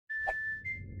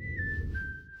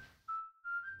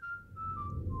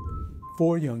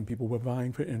Four young people were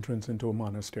vying for entrance into a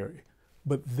monastery,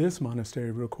 but this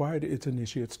monastery required its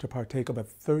initiates to partake of a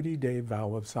 30-day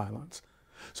vow of silence.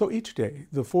 So each day,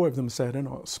 the four of them sat in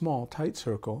a small, tight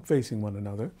circle facing one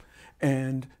another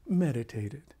and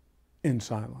meditated in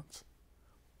silence.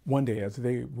 One day, as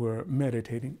they were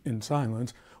meditating in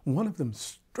silence, one of them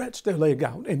stretched their leg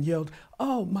out and yelled,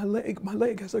 "Oh, my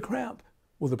leg has a cramp."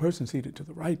 Well, the person seated to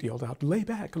the right yelled out, "Lay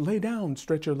back, lay down,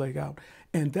 stretch your leg out,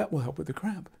 and that will help with the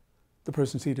cramp." The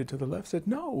person seated to the left said,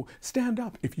 "No, stand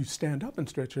up. If you stand up and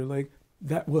stretch your leg,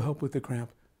 that will help with the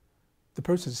cramp." The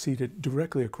person seated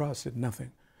directly across said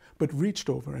nothing, but reached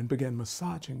over and began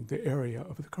massaging the area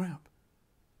of the cramp.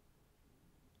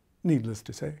 Needless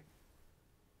to say,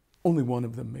 only one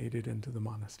of them made it into the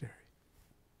monastery.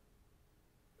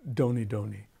 Doni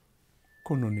doni,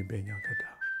 kononi benya kada.